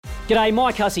G'day,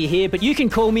 Mike Hussey here, but you can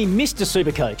call me Mr.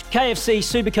 Supercoach. KFC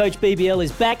Supercoach BBL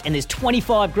is back and there's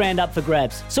 25 grand up for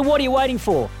grabs. So what are you waiting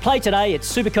for? Play today at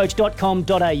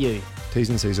supercoach.com.au. T's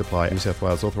and C's apply. New South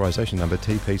Wales authorisation number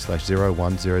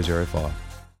TP/01005.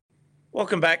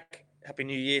 Welcome back. Happy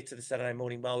New Year to the Saturday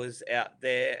Morning Mowers out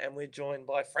there. And we're joined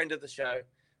by a friend of the show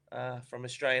from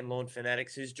Australian Lawn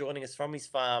Fanatics, who's joining us from his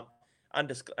farm.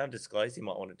 Undisclosed. He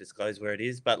might want to disclose where it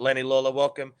is. But Lenny, Lawler,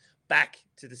 welcome back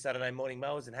to the Saturday Morning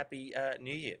Mowers and Happy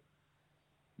New Year.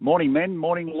 Morning, men.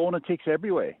 Morning, Lunatics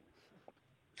everywhere.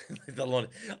 The lawn.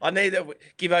 I need that.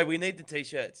 Gibbo, we need the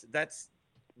T-shirts.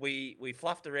 We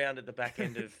fluffed around at the back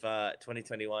end of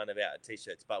 2021 about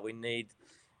T-shirts, but we need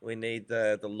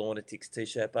the Lunatics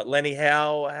T-shirt. But Lenny,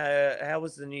 how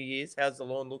was the New Year's? How's the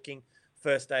lawn looking?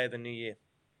 First day of the new year.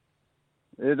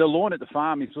 The lawn at the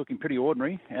farm is looking pretty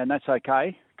ordinary, and that's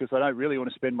okay because I don't really want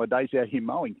to spend my days out here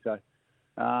mowing. So,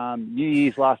 New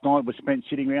Year's last night was spent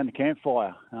sitting around the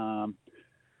campfire.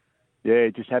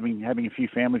 Just having a few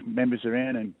family members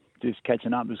around and just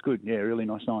catching up was good. Yeah, really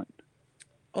nice night.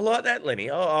 I like that, Lenny.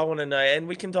 I want to know, and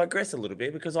we can digress a little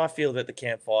bit because I feel that the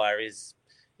campfire is,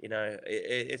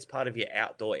 it's part of your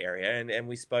outdoor area, and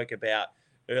we spoke about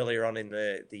earlier on in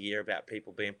the year about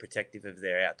people being protective of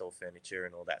their outdoor furniture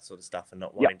and all that sort of stuff and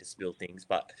not wanting to spill things.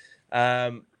 But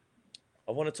I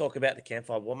want to talk about the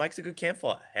campfire. What makes a good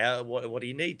campfire? What do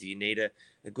you need? Do you need a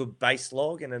good base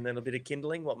log and then a bit of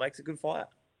kindling? What makes a good fire?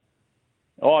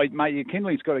 Oh, mate, your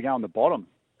kindling's got to go on the bottom.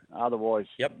 Otherwise,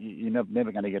 you're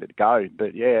never going to get it to go.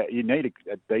 But, yeah, you need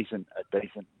a decent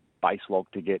base log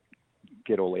to get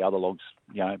all the other logs,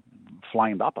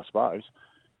 flamed up, I suppose.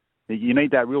 You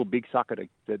need that real big sucker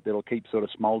that'll keep sort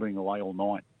of smouldering away all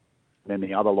night. Then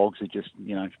the other logs are just,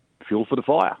 fuel for the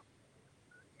fire.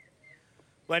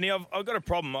 Lenny, I've got a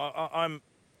problem. I'm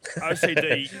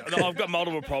OCD. I've got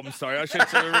multiple problems. Sorry, I should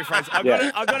sort of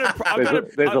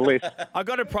rephrase. There's a list. I've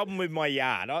got a problem with my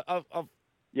yard.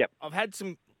 I've had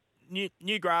some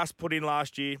new grass put in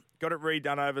last year. Got it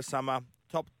redone over summer.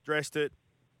 Top dressed it,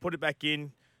 put it back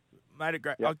in, made it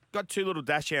great. I've got two little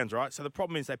dash hounds, right? So the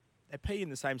problem is they pee in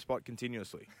the same spot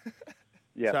continuously.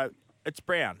 So it's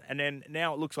brown, and then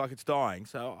now it looks like it's dying.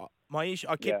 So my issue,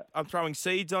 I'm throwing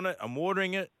seeds on it. I'm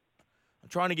watering it. I'm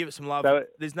trying to give it some love. So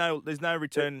there's no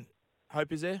return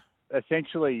hope, is there?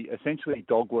 Essentially,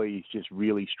 dogweed is just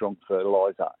really strong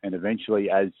fertilizer, and eventually,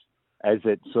 as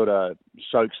it sort of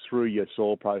soaks through your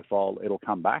soil profile, it'll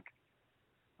come back.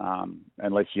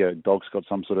 Unless your dog's got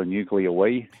some sort of nuclear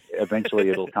wee, eventually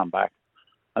it'll come back.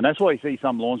 And that's why you see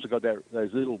some lawns have got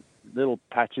those little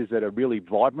patches that are really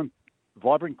vibrant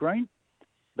green.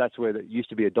 That's where there used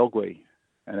to be a dogweed,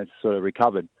 and it's sort of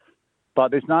recovered. But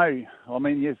there's no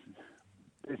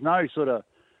sort of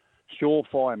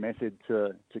surefire method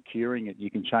to curing it. You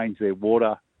can change their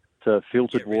water to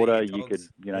filtered water. You could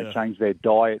change their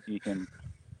diet.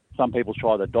 Some people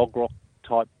try the dog rock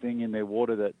type thing in their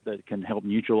water that can help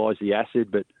neutralise the acid,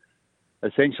 but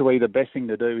essentially, the best thing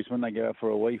to do is when they go out for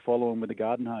a wee, follow them with a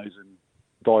garden hose and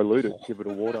dilute it, give it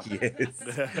a water. Yes.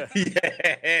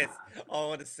 I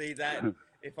want to see that.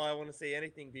 If I want to see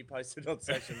anything be posted on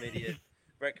social media,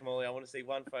 Brett Kamali, I want to see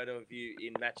one photo of you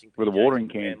in matching PJs with a watering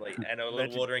can and a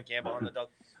little watering can behind the dog.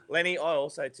 Lenny, I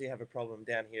also too have a problem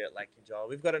down here at Lake Conjola.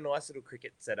 We've got a nice little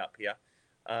cricket set up here,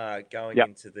 going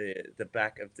into the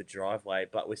back of the driveway,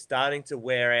 but we're starting to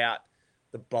wear out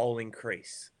the bowling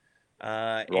crease.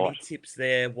 Any tips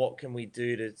there? What can we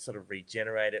do to sort of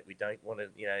regenerate it? We don't want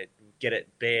to, get it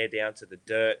bare down to the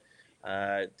dirt.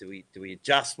 Do we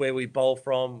adjust where we bowl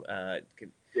from?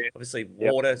 Obviously,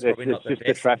 water is probably not the best. It's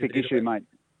just a traffic issue, mate.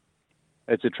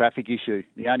 It's a traffic issue.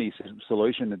 The only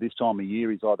solution at this time of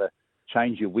year is either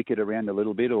change your wicket around a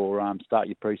little bit or start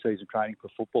your pre-season training for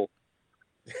football.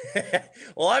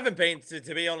 Well, I haven't been,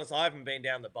 to be honest, I haven't been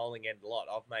down the bowling end a lot.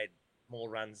 I've made more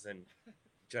runs than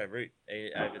Joe Root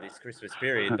over this Christmas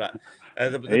period, but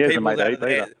the people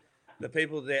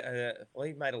that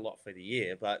he made a lot for the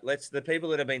year, but the people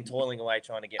that have been toiling away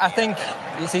trying to get. I think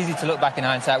it's easy to look back in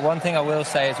hindsight. One thing I will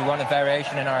say is we want a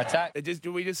variation in our attack.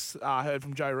 We just heard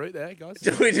from Joe Root there, guys?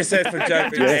 We just heard from Joe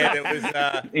Root there. It was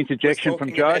interjection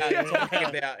from Joe. Talking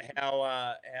about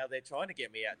how they're trying to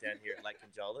get me out down here at Lake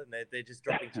Conjola, and they're just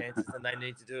dropping chances, and they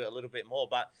need to do it a little bit more.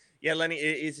 But yeah, Lenny,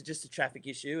 is it just a traffic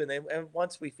issue? And then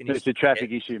once we finish, it's a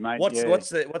traffic issue, mate.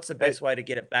 What's the best way to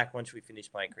get it back once we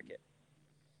finish playing cricket?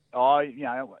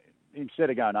 Instead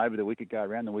of going over the wicket, go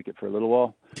around the wicket for a little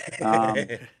while.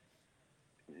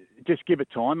 Just give it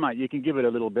time, mate. You can give it a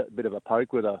little bit of a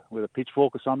poke with a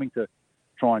pitchfork or something to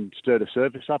try and stir the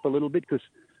surface up a little bit because,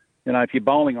 if you're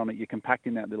bowling on it, you're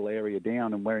compacting that little area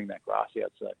down and wearing that grass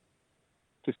out. So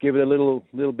just give it a little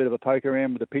bit of a poke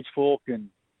around with a pitchfork and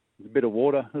a bit of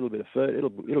water, a little bit of fur. It'll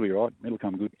be right. It'll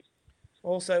come good.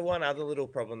 Also, one other little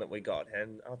problem that we got,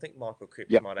 and I think Michael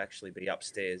Cripps might actually be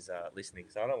upstairs listening,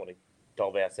 so I don't want to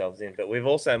dob ourselves in, but we've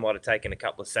also might have taken a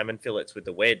couple of salmon fillets with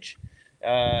the wedge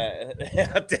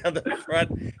out down the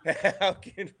front. How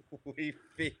can we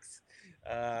fix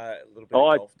a little bit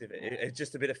of golf divot? It's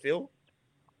just a bit of fill?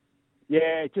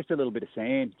 Yeah, just a little bit of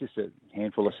sand, just a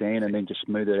handful of sand, and then just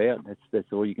smooth it out.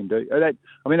 That's all you can do.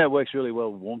 That works really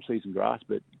well with warm season grass,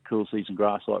 but cool season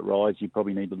grass like rye, you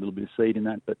probably need a little bit of seed in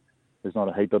that, but there's not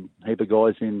a heap of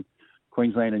guys in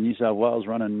Queensland and New South Wales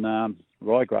running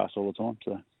ryegrass all the time.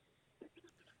 So,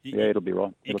 it'll be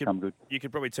right. It'll come good. You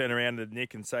could probably turn around to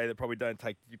Nick and say that probably don't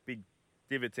take big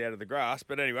divots out of the grass.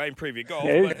 But anyway, improve your golf.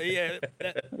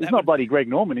 He's not bloody Greg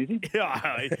Norman, is he?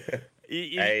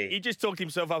 He just talked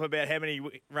himself up about how many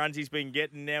runs he's been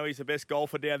getting. Now he's the best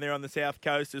golfer down there on the South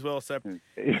Coast as well. So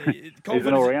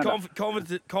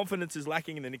confidence is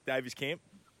lacking in the Nick Davis camp.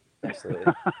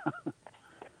 Absolutely.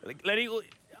 Lenny,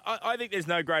 I think there's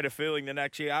no greater feeling than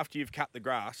actually after you've cut the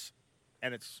grass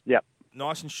and it's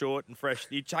nice and short and fresh.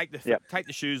 You take the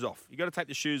shoes off. You got to take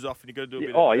the shoes off and you got to do a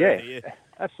bit. Oh yeah,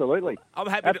 absolutely. I'm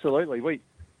happy. Absolutely,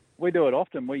 we do it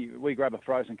often. We grab a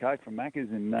frozen cake from Macca's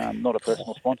and not a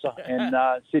personal sponsor, and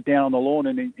sit down on the lawn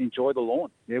and enjoy the lawn.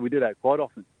 Yeah, we do that quite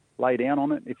often. Lay down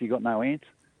on it if you got no ants.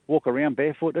 Walk around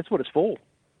barefoot. That's what it's for.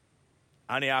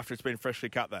 Only after it's been freshly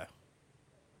cut, though.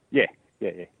 Yeah.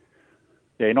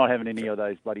 Yeah, you're not having any of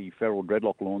those bloody feral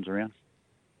dreadlock lawns around.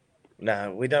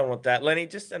 No, we don't want that. Lenny,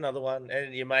 just another one,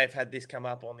 and you may have had this come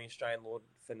up on the Australian Lawn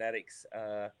Fanatics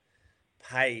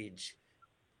page.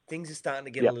 Things are starting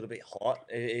to get a little bit hot.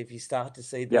 If you start to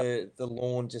see the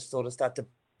lawn just sort of start to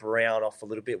brown off a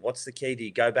little bit, what's the key? Do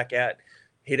you go back out,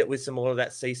 hit it with some more of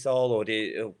that sea salt,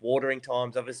 or watering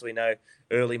times? Obviously, we know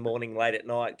early morning, late at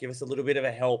night. Give us a little bit of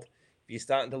a help. You're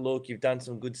starting to look, you've done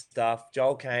some good stuff.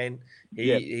 Joel Kane,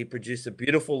 he produced a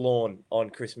beautiful lawn on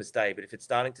Christmas Day, but if it's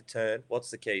starting to turn,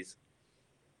 what's the keys?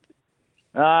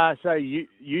 So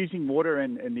using water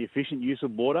and the efficient use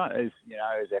of water, as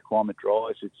our climate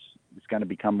dries, it's going to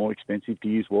become more expensive to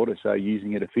use water. So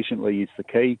using it efficiently is the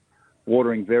key.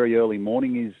 Watering very early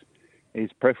morning is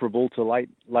preferable to late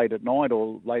at night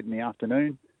or late in the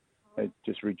afternoon. It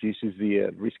just reduces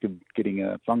the risk of getting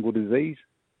a fungal disease.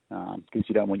 Because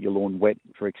you don't want your lawn wet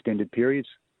for extended periods.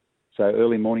 So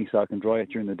early morning so it can dry out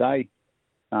during the day.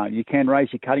 You can raise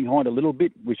your cutting height a little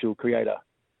bit, which will create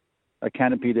a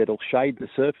canopy that'll shade the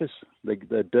surface, the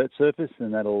dirt surface,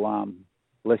 and that'll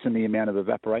lessen the amount of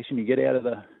evaporation you get out of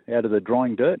the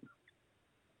drying dirt.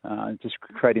 Just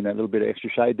creating that little bit of extra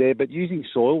shade there. But using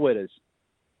soil wetters,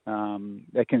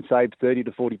 that can save 30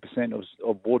 to 40%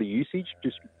 of water usage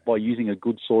just by using a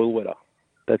good soil wetter.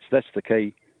 That's the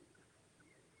key.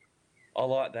 I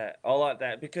like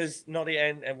that because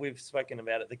and we've spoken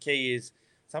about it. The key is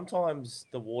sometimes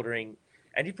the watering,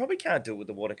 and you probably can't do it with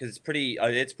the water because it's pretty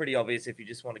obvious if you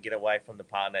just want to get away from the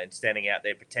partner and standing out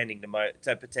there pretending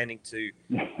to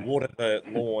water the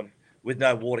lawn with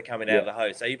no water coming out of the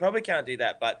hose. So you probably can't do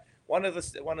that. But one of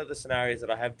the scenarios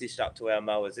that I have dished up to our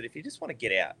mowers that if you just want to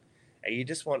get out and you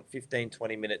just want 15,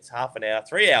 20 minutes, half an hour,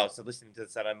 3 hours to listen to the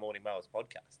Saturday Morning Mowers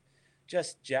podcast,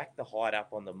 just jack the height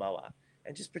up on the mower.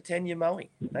 And just pretend you're mowing.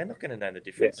 They're not going to know the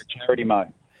difference. Yeah, a charity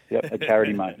mow. Yep, a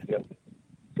charity mow. Yep.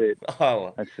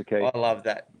 Oh, that's the key. I love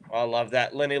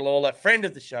that. Lenny Lawler, friend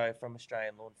of the show from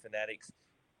Australian Lawn Fanatics.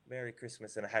 Merry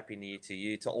Christmas and a Happy New Year to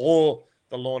you. To all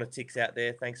the Lawnatics out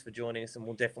there, thanks for joining us, and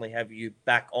we'll definitely have you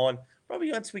back on.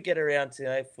 Probably once we get around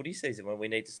to footy season when we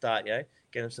need to start,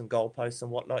 getting some goalposts and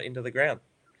whatnot into the ground.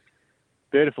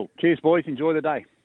 Beautiful. Cheers, boys. Enjoy the day.